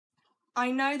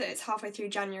I know that it's halfway through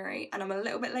January and I'm a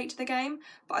little bit late to the game,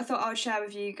 but I thought I would share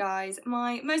with you guys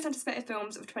my most anticipated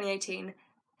films of 2018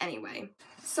 anyway.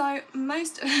 So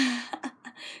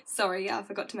sorry, yeah, I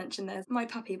forgot to mention there's my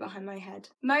puppy behind my head.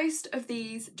 Most of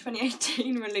these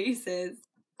 2018 releases,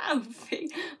 Alfie,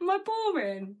 am I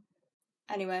boring?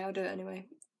 Anyway, I'll do it anyway,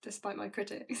 despite my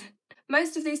critics.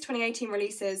 Most of these 2018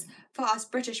 releases for us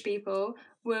British people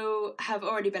will have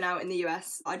already been out in the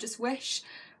US. I just wish,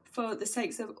 for the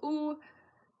sakes of all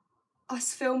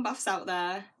us film buffs out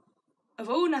there, of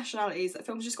all nationalities, that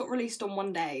films just got released on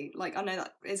one day. Like, I know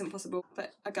that isn't possible,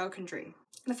 but a girl can dream.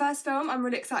 The first film I'm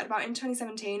really excited about in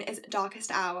 2017 is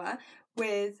Darkest Hour,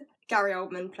 with Gary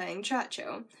Oldman playing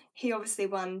Churchill. He obviously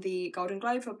won the Golden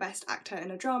Globe for Best Actor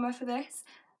in a Drama for this,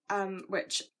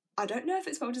 which I don't know if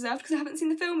it's well deserved because I haven't seen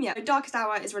the film yet. Darkest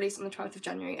Hour is released on the 12th of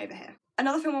January over here.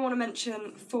 Another film I want to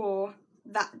mention for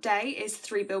that day is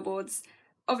Three Billboards.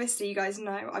 Obviously you guys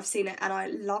know I've seen it and I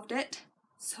loved it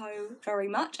so very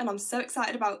much, and I'm so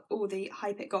excited about all the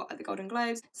hype it got at the Golden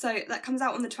Globes. So that comes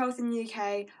out on the 12th in the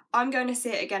UK. I'm going to see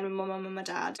it again with my mum and my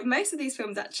dad. Most of these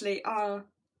films actually are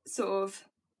sort of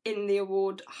in the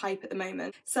award hype at the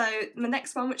moment. So the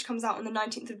next one, which comes out on the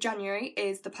 19th of January,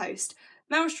 is The Post.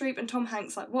 Meryl Streep and Tom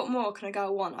Hanks, like, what more can a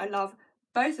girl want? I love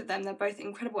both of them. They're both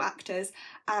incredible actors,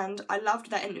 and I loved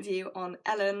their interview on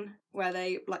Ellen where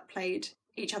they like played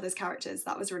each other's characters.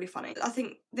 That was really funny. I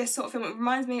think this sort of film, it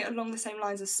reminds me along the same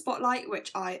lines as Spotlight, which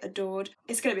I adored.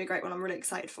 It's going to be a great one. I'm really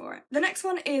excited for it. The next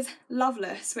one is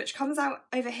Loveless, which comes out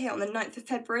over here on the 9th of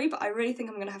February, but I really think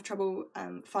I'm going to have trouble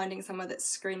finding somewhere that's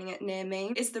screening it near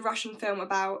me. It's the Russian film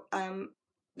about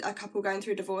a couple going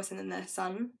through divorce and then their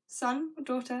son or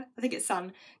daughter, I think it's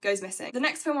son, goes missing. The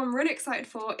next film I'm really excited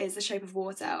for is The Shape of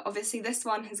Water. Obviously this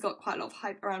one has got quite a lot of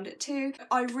hype around it too.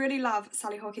 I really love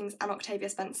Sally Hawkins and Octavia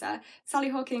Spencer. Sally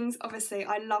Hawkins, obviously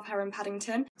I love her in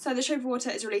Paddington. So The Shape of Water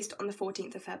is released on the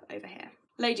 14th of Feb over here.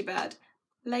 Lady Bird.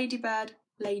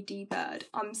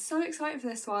 I'm so excited for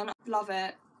this one. I love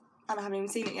it. And I haven't even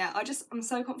seen it yet. I'm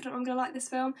so confident I'm going to like this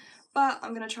film, but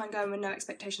I'm going to try and go in with no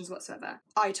expectations whatsoever.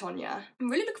 I, Tonya. I'm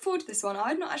really looking forward to this one. I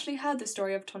had not actually heard the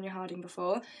story of Tonya Harding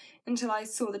before until I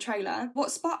saw the trailer.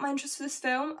 What sparked my interest for this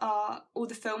film are all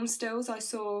the film stills I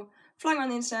saw flying around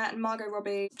the internet, and Margot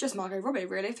Robbie. Just Margot Robbie,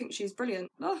 really. I think she's brilliant.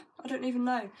 Oh, I don't even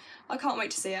know. I can't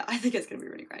wait to see it. I think it's going to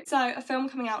be really great. So, a film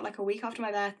coming out like a week after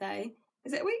my birthday.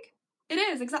 Is it a week? It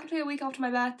is, exactly a week after my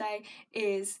birthday,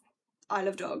 is Isle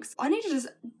of Dogs. I need to just...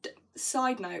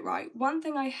 Side note, right, one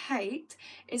thing I hate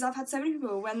is I've had so many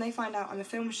people, when they find out I'm a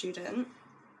film student,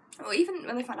 or even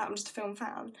when they find out I'm just a film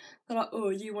fan, they're like, oh,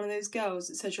 are you one of those girls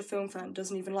that says you're a film fan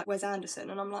doesn't even like Wes Anderson?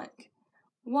 And I'm like,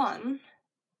 one,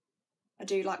 I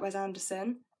do like Wes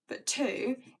Anderson, but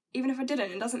two, even if I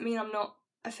didn't, it doesn't mean I'm not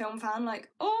a film fan. Like,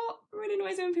 oh, it really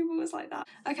annoys me when people was like that.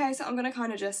 Okay, so I'm gonna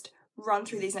kind of just run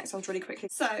through these next ones really quickly.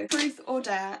 So, Truth or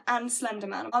Dare and Slender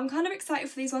Man. I'm kind of excited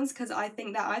for these ones because I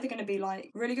think they're either going to be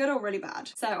like really good or really bad.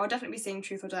 So I'll definitely be seeing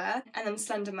Truth or Dare. And then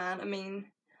Slender Man, I mean,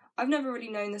 I've never really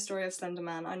known the story of Slender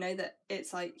Man. I know that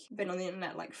it's like been on the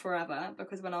internet like forever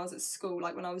because when I was at school,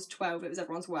 like when I was 12, it was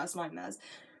everyone's worst nightmares.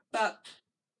 But,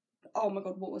 oh my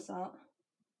god, what was that?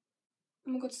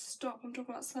 Oh my god, stop. I'm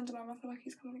talking about Slender Man. I feel like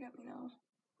he's coming to get me now.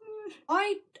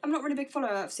 I'm not really a big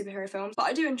follower of superhero films, but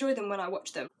I do enjoy them when I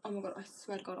watch them. Oh my god, I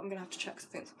swear to god, I'm gonna have to check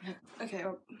something. Okay,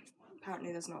 well,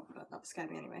 apparently there's not, but that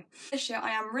scared me anyway. This year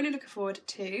I am really looking forward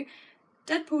to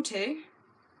Deadpool 2,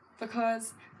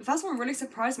 because the first one really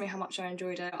surprised me how much I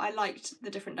enjoyed it. I liked the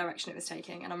different direction it was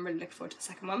taking, and I'm really looking forward to the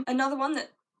second one. Another one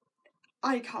that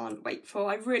I can't wait for,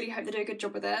 I really hope they do a good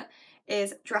job with it,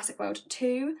 is Jurassic World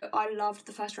 2. I loved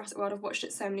the first Jurassic World, I've watched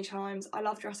it so many times. I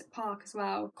love Jurassic Park as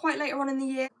well. Quite later on in the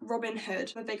year, Robin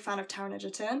Hood. I'm a big fan of Taron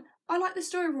Egerton. I like the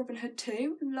story of Robin Hood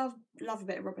too. Love a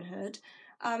bit of Robin Hood.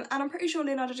 And I'm pretty sure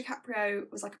Leonardo DiCaprio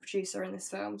was like a producer in this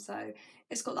film, so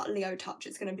it's got that Leo touch,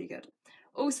 it's going to be good.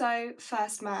 Also,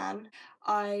 First Man.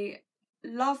 I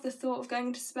love the thought of going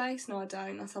into space. No, I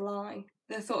don't, that's a lie.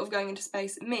 The thought of going into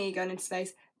space, me going into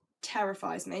space,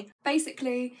 terrifies me.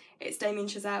 Basically, it's Damien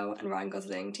Chazelle and Ryan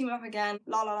Gosling team up again.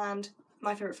 La La Land,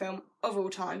 my favourite film of all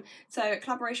time. So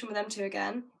collaboration with them two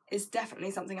again is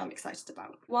definitely something I'm excited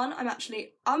about. One I'm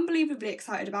actually unbelievably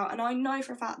excited about, and I know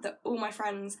for a fact that all my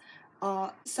friends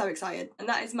are so excited, and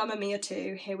that is Mamma Mia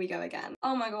 2, Here We Go Again.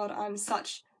 Oh my god, I'm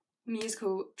such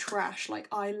musical trash. Like,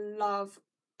 I love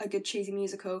a good cheesy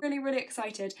musical. Really, really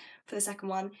excited for the second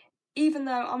one, even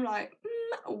though I'm like,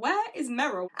 where is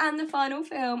Meryl? And the final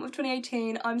film of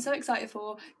 2018 I'm so excited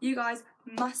for. You guys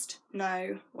must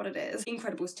know what it is.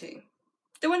 Incredibles 2.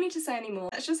 Don't want need to say any more.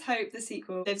 Let's just hope the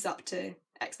sequel lives up to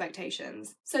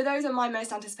expectations. So those are my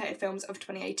most anticipated films of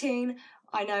 2018.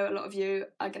 I know a lot of you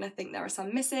are going to think there are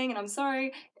some missing, and I'm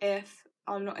sorry if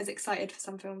I'm not as excited for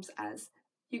some films as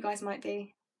you guys might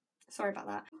be. Sorry about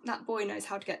that. That boy knows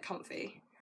how to get comfy.